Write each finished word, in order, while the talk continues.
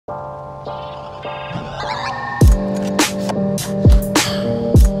There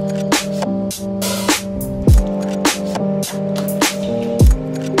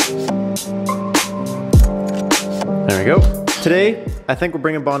we go. Today, I think we're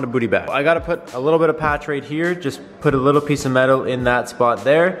bringing BONDO booty back. I gotta put a little bit of patch right here, just put a little piece of metal in that spot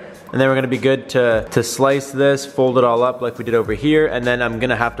there, and then we're gonna be good to slice this, fold it all up like we did over here, and then I'm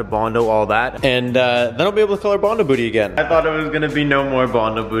gonna have to BONDO all that, and then I'll be able to color BONDO booty again. I thought it was gonna be no more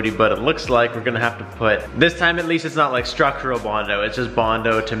BONDO booty, but it looks like we're gonna have to put, this time at least it's not like structural BONDO, it's just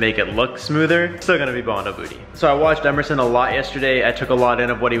BONDO to make it look smoother. It's still gonna be BONDO booty. So I watched Emerson a lot yesterday, I took a lot in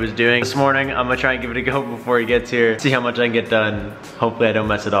of what he was doing. This morning, I'm gonna try and give it a go before he gets here, see how much I can get done. Hopefully I don't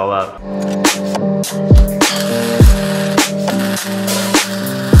mess it all up.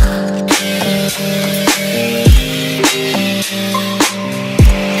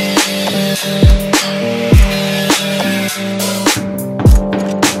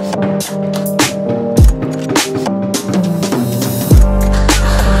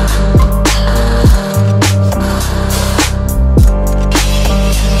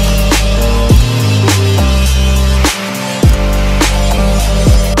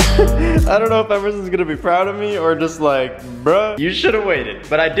 I don't know if Emerson's gonna be proud of me or just like, bruh, you should have waited.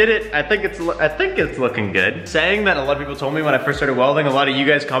 But I did it. I think it's looking good. Saying that, a lot of people told me when I first started welding, a lot of you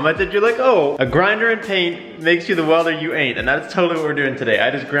guys commented, you're like, oh, a grinder and paint makes you the welder you ain't. And that's totally what we're doing today.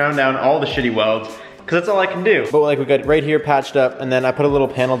 I just ground down all the shitty welds, because that's all I can do. But like we got right here patched up, and then I put a little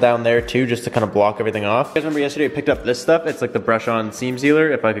panel down there too, just to kind of block everything off. You guys remember yesterday I picked up this stuff? It's like the brush on seam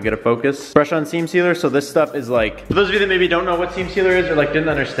sealer, if I could get a focus. Brush on seam sealer, so this stuff is like, for those of you that maybe don't know what seam sealer is or like didn't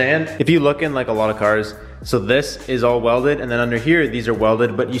understand, if you look in like a lot of cars, so this is all welded, and then under here, these are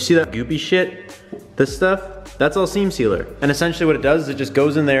welded, but you see that goopy shit? This stuff? That's all seam sealer. And essentially what it does is it just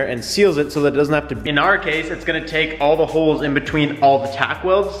goes in there and seals it so that it doesn't have to, in our case, it's gonna take all the holes in between all the tack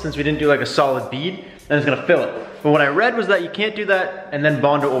welds, since we didn't do like a solid bead, and it's gonna fill it. But what I read was that you can't do that and then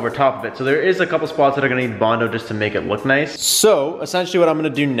BONDO over top of it. So there is a couple spots that are gonna need BONDO just to make it look nice. So essentially what I'm gonna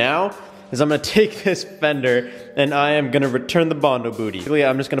do now is I'm gonna take this fender and I am gonna return the BONDO booty. Basically,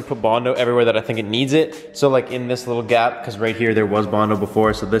 I'm just gonna put BONDO everywhere that I think it needs it. So like in this little gap, because right here there was BONDO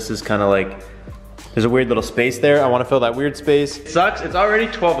before, so this is kind of like, there's a weird little space there. I wanna fill that weird space. It sucks, it's already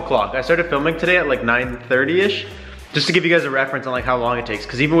 12 o'clock. I started filming today at like 9:30-ish. Just to give you guys a reference on like how long it takes.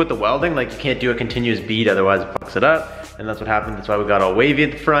 Because even with the welding, like you can't do a continuous bead, otherwise it fucks it up. And that's what happened, that's why we got all wavy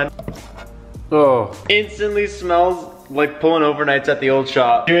at the front. Oh, instantly smells like pulling overnights at the old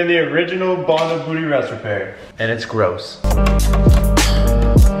shop. Doing the original BONDO booty rust repair. And it's gross.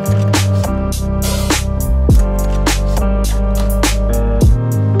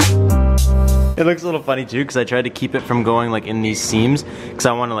 It looks a little funny too, because I tried to keep it from going like in these seams, because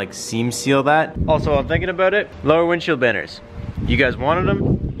I want to like seam seal that. Also, while I'm thinking about it, lower windshield banners. You guys wanted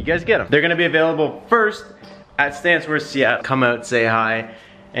them, you guys get them. They're gonna be available first at Stansworth Seattle. Come out, say hi,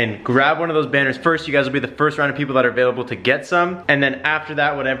 and grab one of those banners first. You guys will be the first round of people that are available to get some. And then after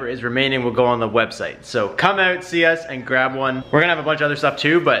that, whatever is remaining will go on the website. So come out, see us, and grab one. We're gonna have a bunch of other stuff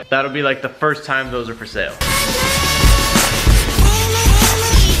too, but that'll be like the first time those are for sale.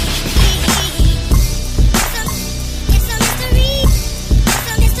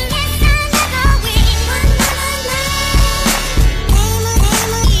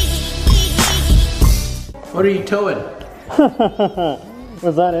 What are you towing?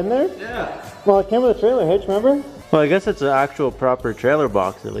 Was that in there? Yeah. Well, it came with a trailer hitch, remember? Well, I guess it's an actual proper trailer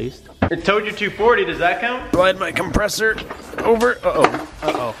box at least. It towed you 240, does that count? Slide my compressor over. Uh-oh,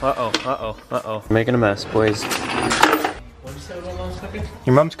 uh-oh, uh-oh, uh-oh, uh-oh. Making a mess, boys. What did you say about mom's cooking?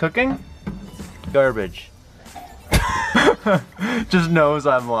 Your mom's cooking? Garbage. Just knows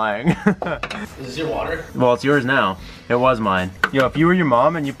I'm lying. Is this your water? Well, it's yours now. It was mine. Yo, if you were your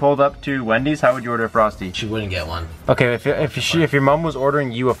mom and you pulled up to Wendy's, how would you order a Frosty? She wouldn't get one. Okay, if your mom was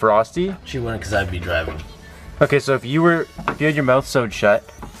ordering you a Frosty? She wouldn't, because I'd be driving. Okay, so if you had your mouth sewed shut,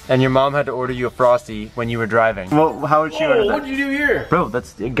 and your mom had to order you a Frosty when you were driving, well, how would she order that? What'd you do here? Bro,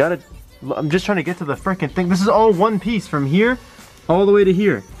 you gotta, I'm just trying to get to the frickin' thing. This is all one piece from here all the way to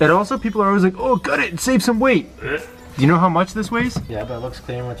here. And also people are always like, oh, cut it, save some weight. Do you know how much this weighs? Yeah, but it looks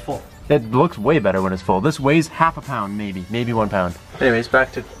clean when it's full. It looks way better when it's full. This weighs half a pound, maybe 1 pound. Anyways,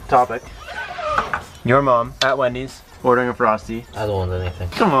 back to topic. Your mom at Wendy's ordering a Frosty. I don't want anything.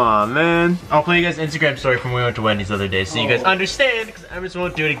 Come on, man. I'll play you guys an Instagram story from when we went to Wendy's the other day, so you guys understand, because I just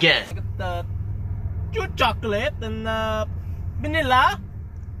won't do it again. I got chocolate and vanilla.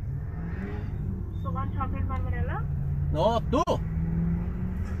 So one chocolate, one vanilla? No, two.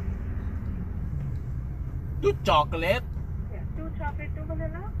 Two chocolate. Yeah, 2 chocolate, 2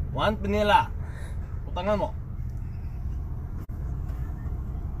 vanilla. 1 vanilla. Utangan mo.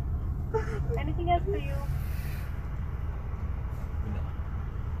 Anything else for you?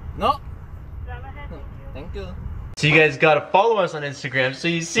 No. Drive ahead, thank you. Thank you. So you guys gotta follow us on Instagram so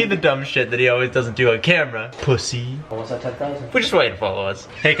you see the dumb shit that he always doesn't do on camera. Pussy. Almost at 10,000. We just want you to follow us.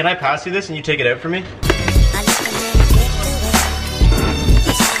 Hey, can I pass you this and you take it out for me?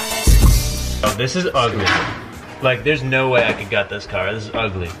 Oh, this is ugly. Like, there's no way I could gut this car. This is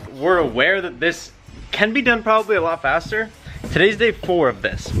ugly. We're aware that this can be done probably a lot faster. Today's day 4 of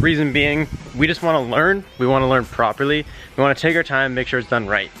this. Reason being, we just want to learn. We want to learn properly. We want to take our time, make sure it's done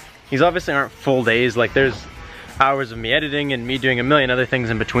right. These obviously aren't full days. Like, there's hours of me editing and me doing a million other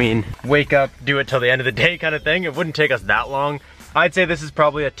things in between. Wake up, do it till the end of the day kind of thing. It wouldn't take us that long. I'd say this is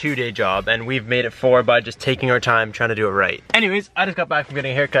probably a 2-day job, and we've made it 4 by just taking our time trying to do it right. Anyways, I just got back from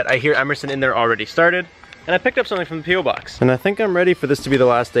getting a haircut. I hear Emerson in there already started, and I picked up something from the P.O. box. And I think I'm ready for this to be the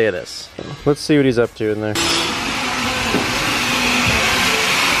last day of this. Let's see what he's up to in there.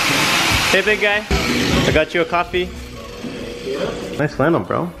 Hey, big guy. I got you a coffee. Nice flannel,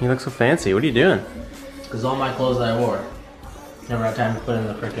 bro. You look so fancy. What are you doing? Because all my clothes that I wore, never had time to put in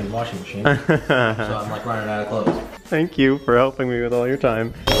the freaking washing machine. So I'm like running out of clothes. Thank you for helping me with all your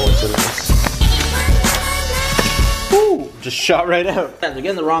time. Oh, what's in this? Woo! Just shot right out. They're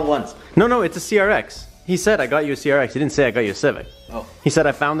getting the wrong ones. No, it's a CRX. He said I got you a CRX. He didn't say I got you a Civic. Oh. He said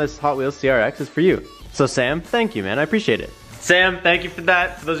I found this Hot Wheels CRX. It's for you. So Sam, thank you, man. I appreciate it. Sam, thank you for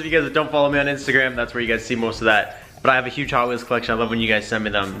that. For those of you guys that don't follow me on Instagram, that's where you guys see most of that. But I have a huge Hot Wheels collection. I love when you guys send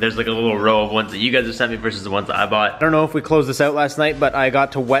me them. There's like a little row of ones that you guys have sent me versus the ones that I bought. I don't know if we closed this out last night, but I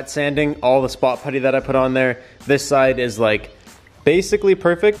got to wet sanding all the spot putty that I put on there. This side is like basically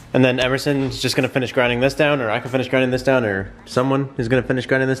perfect. And then Emerson's just gonna finish grinding this down, or I can finish grinding this down, or someone is gonna finish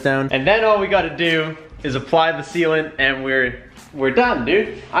grinding this down. And then all we gotta do is apply the sealant and we're done,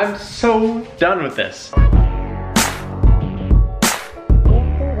 dude. I'm so done with this.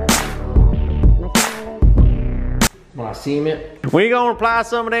 Wanna seam it? We gonna apply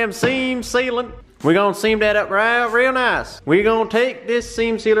some of them seam sealant. We gonna seam that up real nice. We gonna take this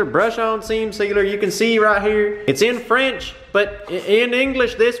seam sealer, brush on seam sealer. You can see right here, it's in French, but in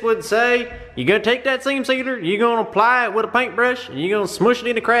English this would say, you're gonna take that seam sealer, you're gonna apply it with a paintbrush, and you're gonna smush it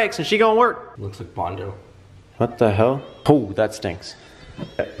into cracks, and she gonna work. Looks like Bondo. What the hell? Oh, that stinks.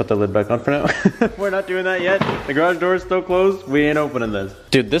 Put the lid back on for now. We're not doing that yet. The garage door is still closed. We ain't opening this.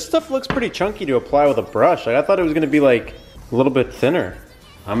 Dude, this stuff looks pretty chunky to apply with a brush. Like, I thought it was gonna be like a little bit thinner.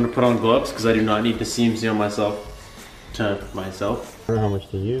 I'm gonna put on gloves because I do not need to seam seal myself to myself. I don't know how much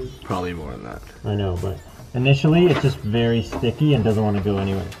to use. Probably more than that. I know, but initially it's just very sticky and doesn't want to go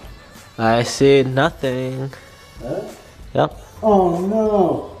anywhere. I see nothing. Huh? Yep. Oh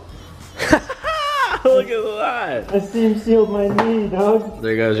no! Look at that. I seam sealed my knee, dog.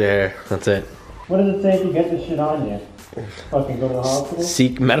 There goes your hair. That's it. What does it say if you get this shit on you? Fucking go to the hospital?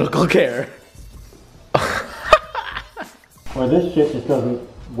 Seek medical care. Or this shit just doesn't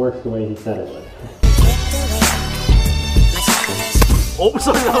work the way he said it would. Oh,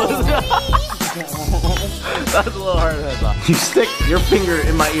 sorry, that's a little harder than I thought. You stick your finger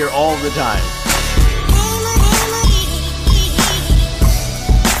in my ear all the time.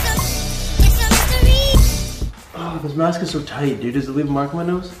 Oh, this mask is so tight, dude. Does it leave a mark on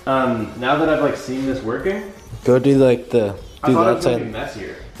my nose? Now that I've like seen this working, Go do like the I thought it was gonna be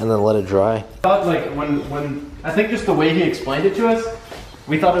messier. and then let it dry. I thought like when I think just the way he explained it to us,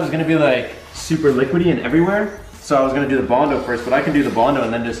 we thought it was gonna be like super liquidy and everywhere. So I was gonna do the Bondo first, but I can do the Bondo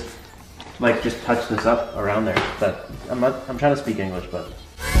and then just touch this up around there. But I'm trying to speak English, but.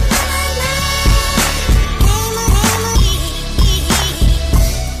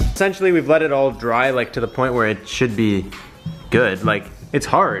 Essentially, we've let it all dry like to the point where it should be good. Like, it's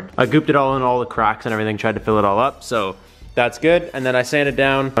hard. I gooped it all in all the cracks and everything, tried to fill it all up, so that's good. And then I sanded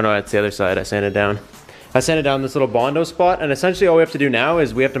down, oh no, that's the other side, I sanded down this little Bondo spot, and essentially all we have to do now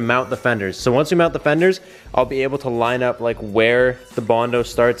is we have to mount the fenders. So once we mount the fenders, I'll be able to line up like where the Bondo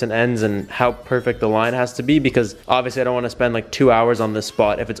starts and ends and how perfect the line has to be, because obviously I don't want to spend like 2 hours on this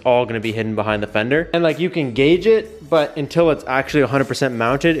spot if it's all going to be hidden behind the fender. And like you can gauge it, but until it's actually 100%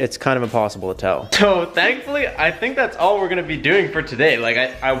 mounted, it's kind of impossible to tell. So thankfully, I think that's all we're going to be doing for today. Like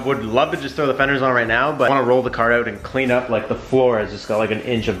I would love to just throw the fenders on right now, but I want to roll the car out and clean up. Like the floor has just got like an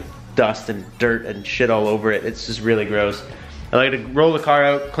inch of dust and dirt and shit all over it. It's just really gross. I like to roll the car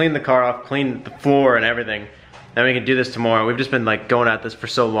out, clean the car off, clean the floor and everything. Then we can do this tomorrow. We've just been like going at this for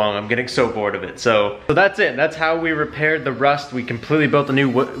so long. I'm getting so bored of it. So that's it. That's how we repaired the rust. We completely built a new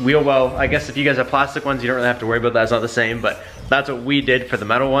wheel well. I guess if you guys have plastic ones, you don't really have to worry about that. It's not the same, but that's what we did for the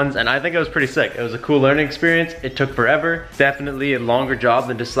metal ones. And I think it was pretty sick. It was a cool learning experience. It took forever. Definitely a longer job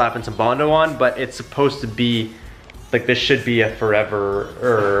than just slapping some Bondo on, but it's supposed to be Like this should be a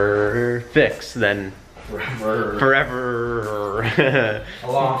forever fix than forever. A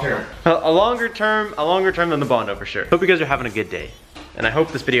long term. A longer term than the Bondo for sure. Hope you guys are having a good day. And I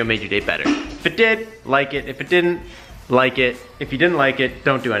hope this video made your day better. If it did, like it. If it didn't, like it. If you didn't like it,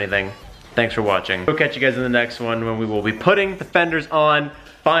 don't do anything. Thanks for watching. We'll catch you guys in the next one when we will be putting the fenders on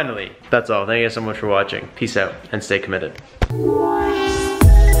finally. That's all. Thank you guys so much for watching. Peace out and stay committed.